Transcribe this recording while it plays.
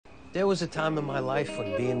There was a time in my life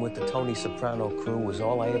when being with the Tony Soprano crew was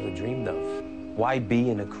all I ever dreamed of. Why be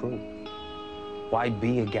in a crew? Why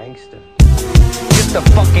be a gangster? Just the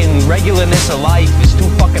fucking regularness of life is too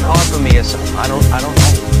fucking hard for me or something. I don't know.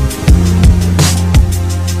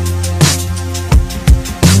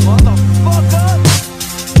 Motherfucker!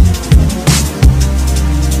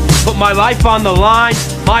 Put my life on the line,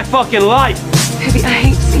 my fucking life. Baby, I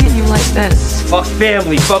hate seeing you like this. Fuck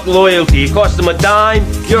family, fuck loyalty. It cost him a dime,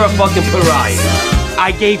 you're a fucking pariah.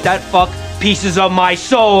 I gave that fuck pieces of my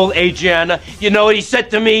soul, Adriana. You know what he said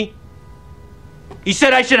to me? He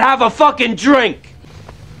said I should have a fucking drink.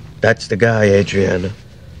 That's the guy, Adriana.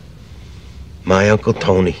 My Uncle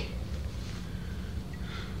Tony.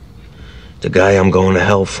 The guy I'm going to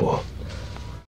hell for.